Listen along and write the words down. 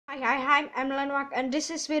Hi, I'm Milion, and this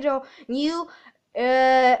is video new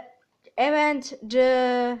event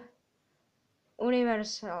the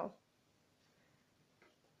universal,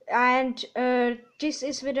 and this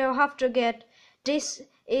is video have to get. This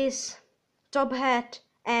is top hat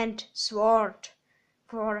and sword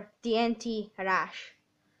for TNT rush.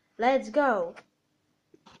 Let's go.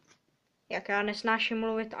 Jak já nesnáším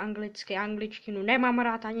mluvit anglicky, angličtinu nemám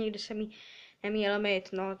rád, ani když se mi neměl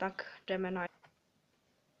mít, no tak jdeme na.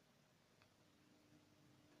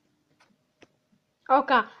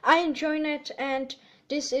 Okay, I join it, and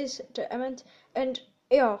this is the event, and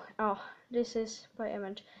this is my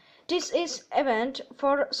event. This is event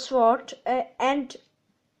for sword, and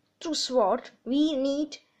to sword we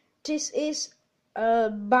need. This is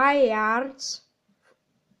billiards.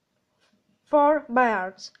 4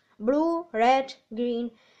 billiards: blue, red,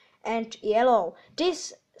 green, and yellow.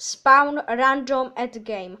 This spawn random at the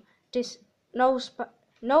game. This no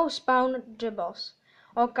spawn the boss.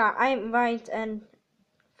 Okay, I'm white and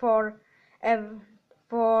for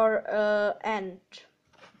end.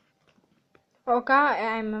 Okay,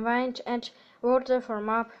 I'm white and water for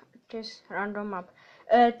map. This random map.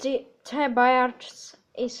 The billiards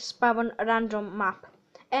is spawn random map,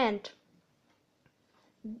 and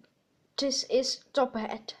this is top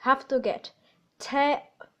hat. Have to get the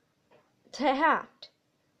hat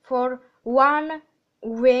for 1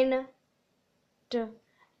 win.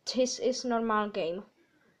 This is normal game.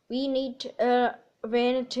 We need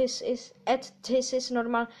when this is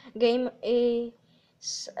normal game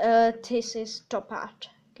is this is top hat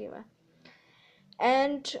given,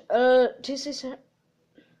 and this is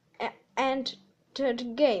and the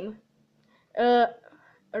game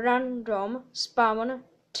random spawn.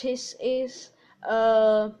 This is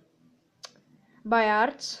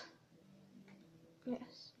billiards,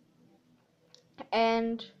 yes,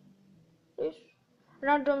 and this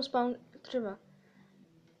random spawn trivia.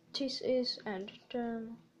 This is and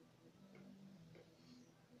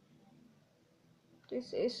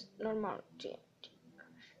this is normal TNT.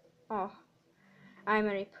 Oh, I'm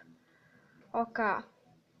a rip. Okay.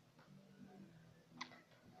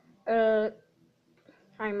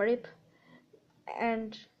 I'm a rip,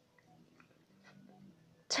 and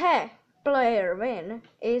the player win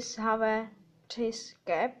is have a this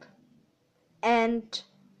gap, and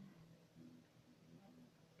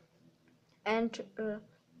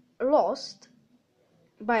lost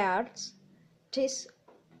billiards. This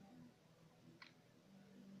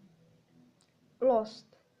lost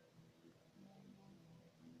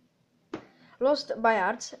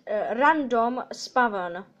billiards random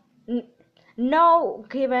spawn. No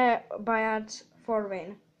give billiards for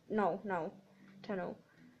win. No.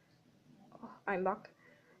 Oh, I'm back.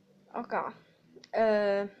 Okay.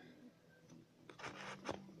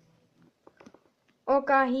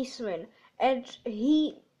 Okay, he's win, and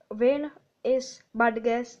he win is bad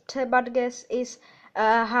guess. The bad guess is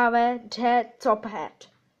have the top hat,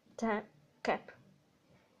 the cap.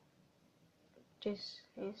 This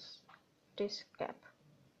is this cap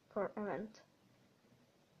for event.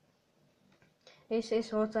 This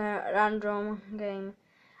is what a random game.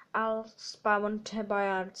 I'll spawn the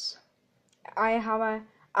billiards. I have a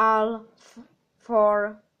all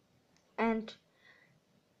 4, and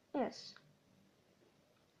yes.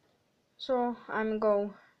 So I'm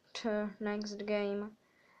go to next game,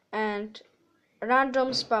 and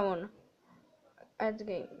random spawn at the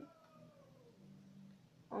game.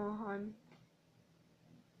 Oh,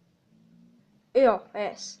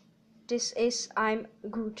 yes. This is I'm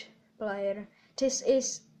good player. This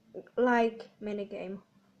is like minigame.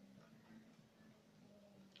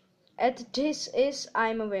 And this is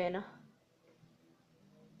I'm a winner.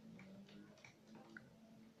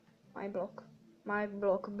 My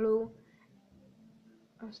block blue.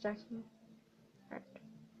 Stacking red.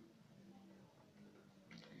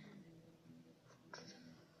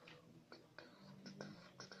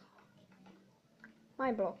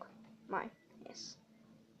 My block, yes.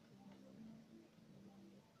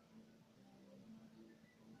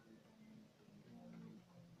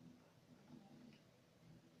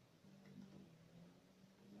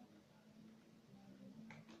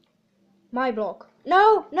 My block.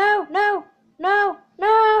 No.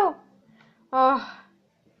 Oh.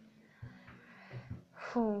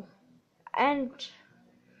 And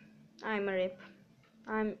I'm a rip.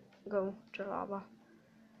 I'm go to lava.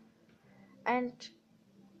 And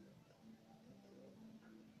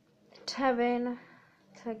the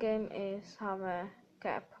game is have a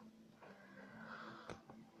cap.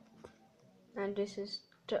 And this is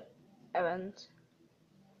the event.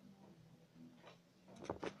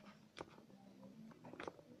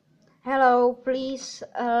 Hello, please,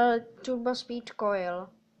 turbo speed coil.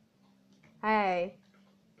 Hey.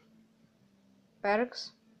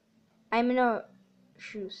 Perks? I'm no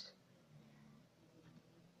shoes.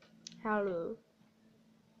 Hello.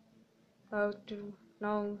 How to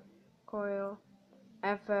no coil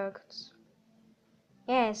effects.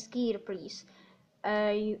 Yes, gear, please.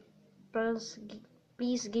 You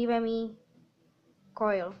please give me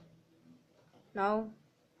coil. No.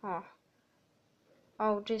 Oh.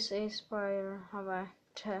 Oh, this is fire. Have a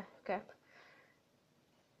cap.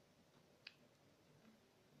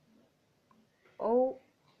 Oh,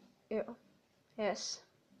 yeah. Yes.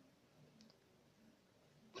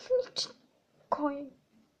 Coil.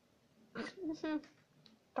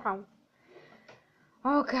 Down.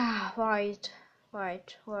 Okay, wait.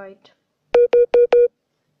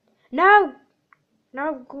 No!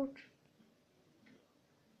 No, good.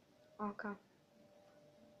 Okay.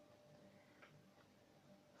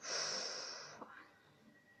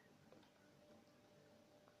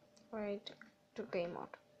 Wait, to game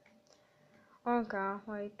mode. Okay,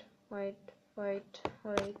 wait.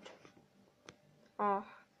 Oh,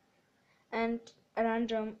 and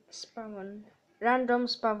random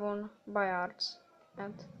spawn buyards.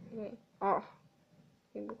 And okay. Oh,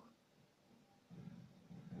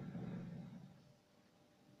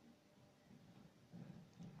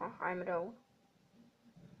 I'm down.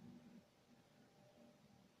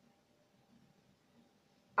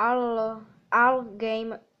 All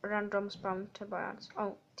game random spawn buyards.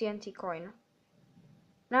 Oh, TNT coin.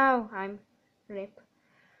 Now I'm rip.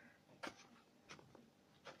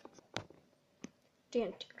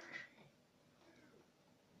 TNT.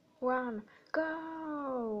 One,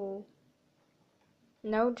 go!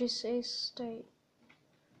 No, this is stay.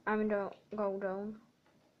 I'm down. Go down.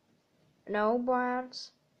 No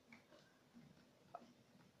buyards.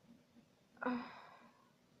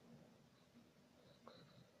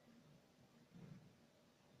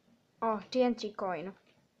 Oh, TNT coin.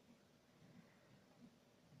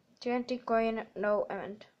 TNT coin, no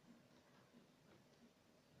event.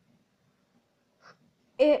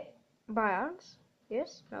 Buyers?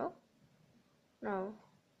 Yes? No? No.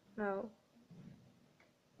 No.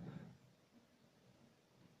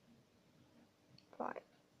 Five.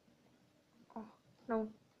 Oh, no.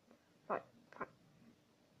 Five.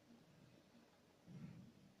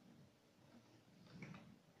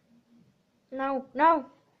 No.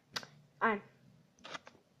 I'm.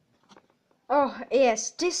 Oh,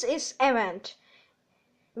 yes, this is event.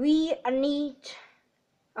 We need.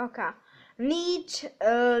 Okay. Need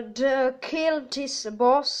to kill this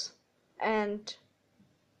boss, and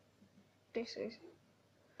this is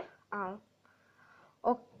all.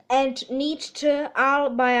 Oh, and need to all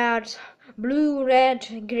buyers blue,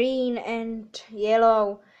 red, green, and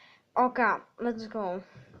yellow. Okay, let's go.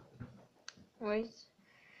 Wait.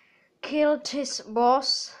 Kill this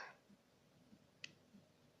boss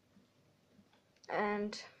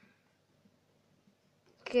and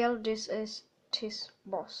kill this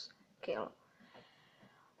boss. Kill.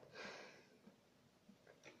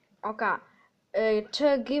 Okay.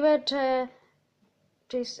 To give it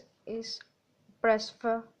this is press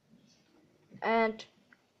F and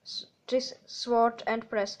this sword and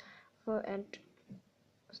press F and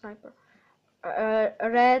sniper.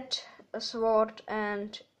 Red sword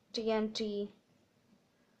and TNT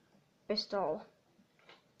pistol.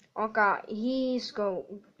 Okay, he's go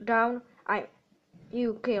down.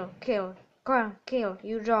 You kill,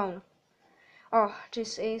 you down. Oh,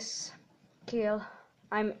 this is kill.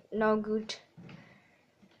 I'm no good.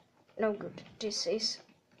 This is.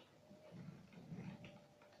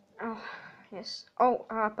 Oh, yes. Oh,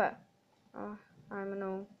 Harper. Oh, I'm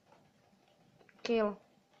no. Kill.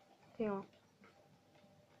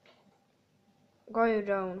 Go you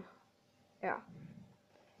down. Yeah.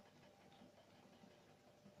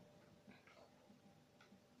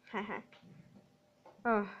 Haha.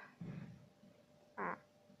 Oh. Ah.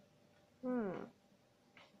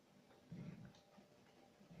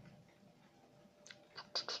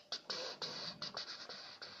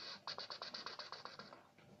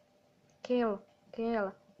 Kill.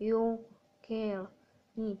 You kill.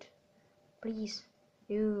 Need. Please.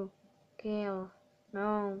 You kill.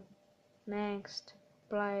 No. Next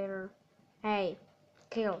player. Hey.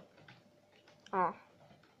 Kill. Oh.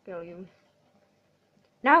 Kill you.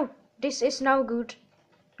 No. This is no good.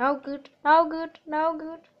 No good.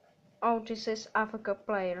 Oh, this is Africa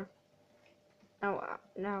player. No,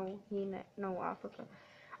 no Africa.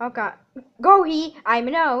 Okay, go he. I'm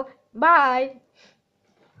no. Bye.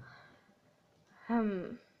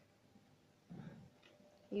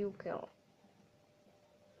 You kill.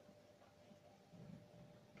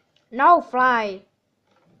 Now fly.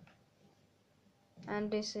 And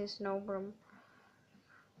this is no problem.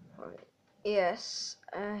 Yes,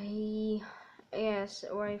 yes,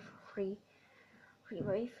 wave free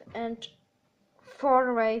wave and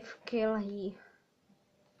 4 wave kill he.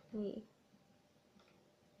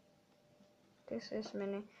 This is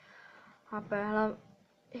mini HP.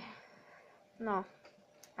 No,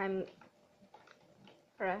 I'm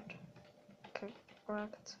red. Okay,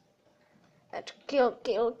 correct. And kill.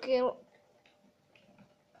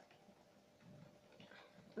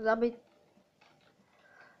 Zabit.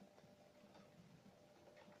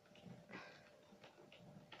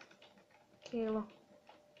 Kill.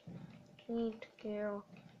 Need kill.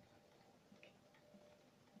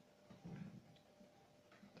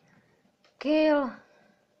 Kill.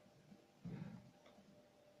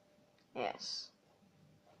 Yes.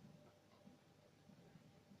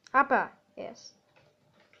 Hopper. Yes.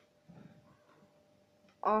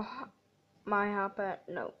 Oh, my Hopper.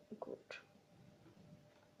 No good.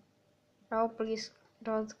 No, please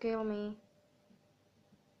don't kill me.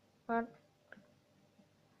 What?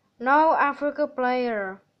 No Africa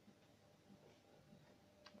player.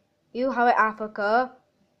 You have Africa.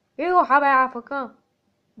 You have Africa.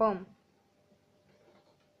 Boom.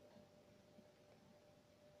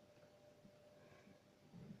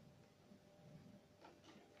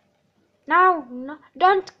 No,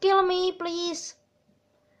 don't kill me, please.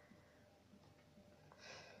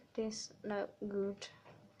 This no good.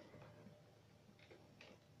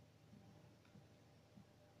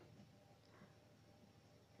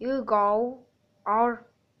 You go, or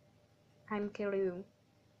I'm kill you.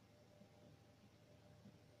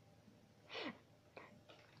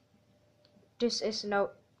 This is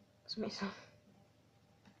no Smith.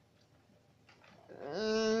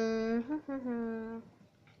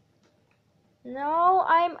 No,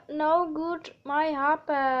 I'm no good. My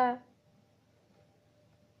Happe.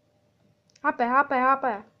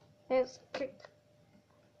 Happe. Yes, kick.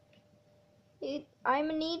 I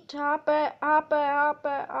need Happe.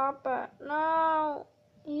 No,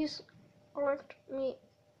 he's collect me.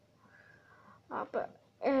 Happe.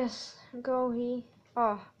 Yes, go he.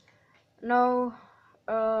 Oh, no.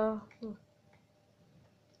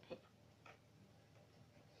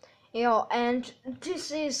 Yeah, and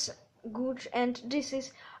this is good, and this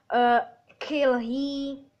is kill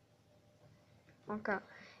he. Okay,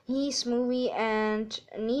 he's movie and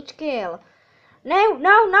need kill.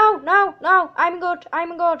 No, I'm good.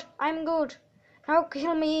 Now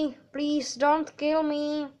kill me, please don't kill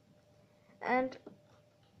me. And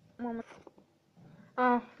moment.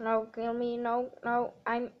 Oh no, kill me, no,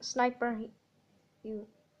 I'm sniper you.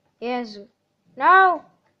 Yes. No,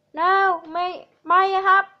 my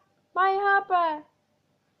hopper.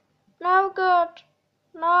 No good.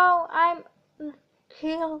 No, I'm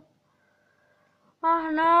kill. Oh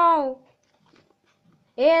no.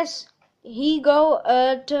 Yes, he go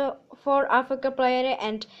for Africa player,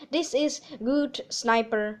 and this is good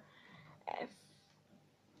sniper.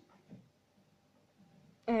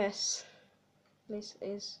 Yes, this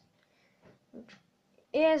is.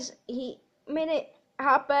 Yes, he made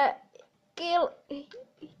hopper kill.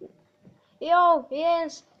 Yo,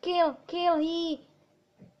 yes, kill he.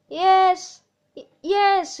 Yes,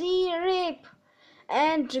 he rip.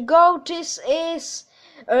 And go, this is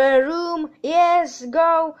room. Yes,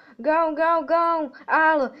 go.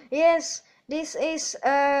 All, yes, this is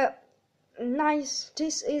nice.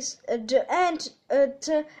 This is the end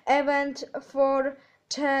the event for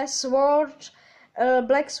the sword,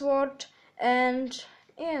 black sword, and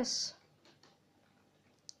yes.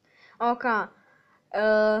 Okay.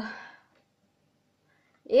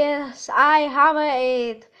 Yes, I have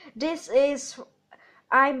it. This is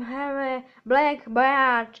I'm have a black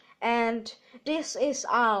bat, and this is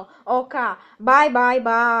all. Okay,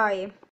 bye.